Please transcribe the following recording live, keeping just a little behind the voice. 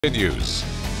Continues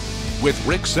with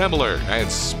Rick Semler and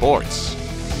sports.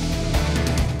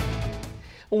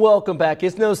 Welcome back.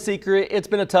 It's no secret it's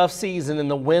been a tough season in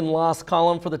the win-loss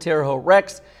column for the Terre Haute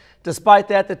Rex. Despite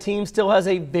that, the team still has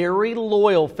a very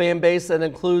loyal fan base that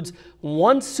includes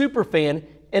one super fan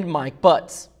in Mike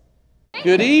Butts.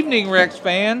 Good evening, Rex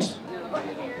fans.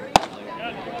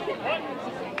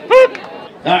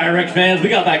 All right, Rex fans, we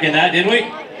got back in that, didn't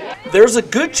we? There's a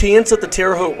good chance that the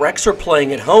Terre Haute Rex are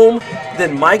playing at home,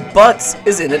 then Mike Butts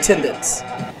is in attendance.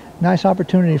 Nice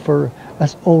opportunity for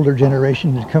us older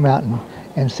generation to come out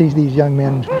and see these young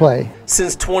men play.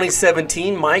 Since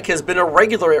 2017, Mike has been a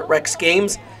regular at Rex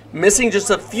games, missing just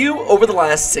a few over the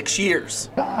last 6 years.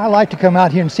 I like to come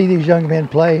out here and see these young men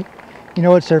play. You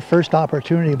know, it's their first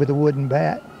opportunity with a wooden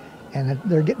bat, and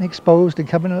they're getting exposed and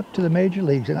coming up to the major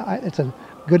leagues, and it's a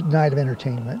good night of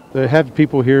entertainment. They have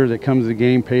people here that come to the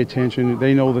game, pay attention.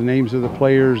 They know the names of the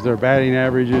players, their batting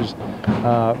averages,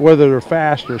 whether they're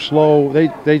fast or slow.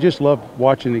 They just love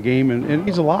watching the game, and it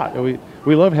means a lot. We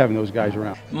love having those guys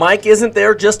around. Mike isn't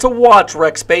there just to watch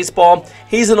Rex baseball.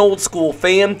 He's an old school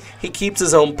fan. He keeps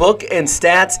his own book and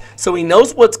stats, so he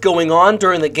knows what's going on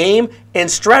during the game and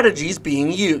strategies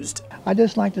being used. I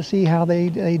just like to see how they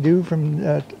do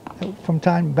from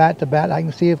time bat to bat. I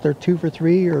can see if they're 2 for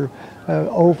 3 or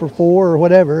 0 for 4 or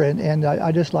whatever, and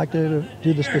I just like to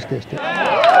do the statistics.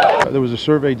 There was a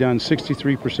survey done,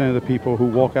 63% of the people who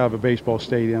walk out of a baseball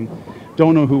stadium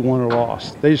don't know who won or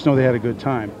lost. They just know they had a good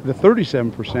time. The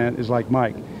 37% is like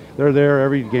Mike. They're there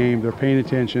every game, they're paying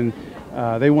attention,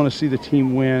 they want to see the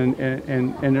team win,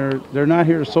 and they're not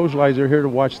here to socialize, they're here to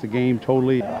watch the game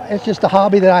totally. It's just a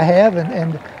hobby that I have,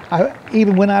 and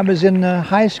even when I was in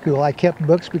high school, I kept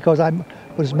books because I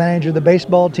was manager of the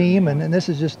baseball team, and this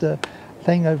is just a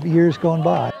thing of years gone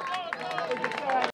by.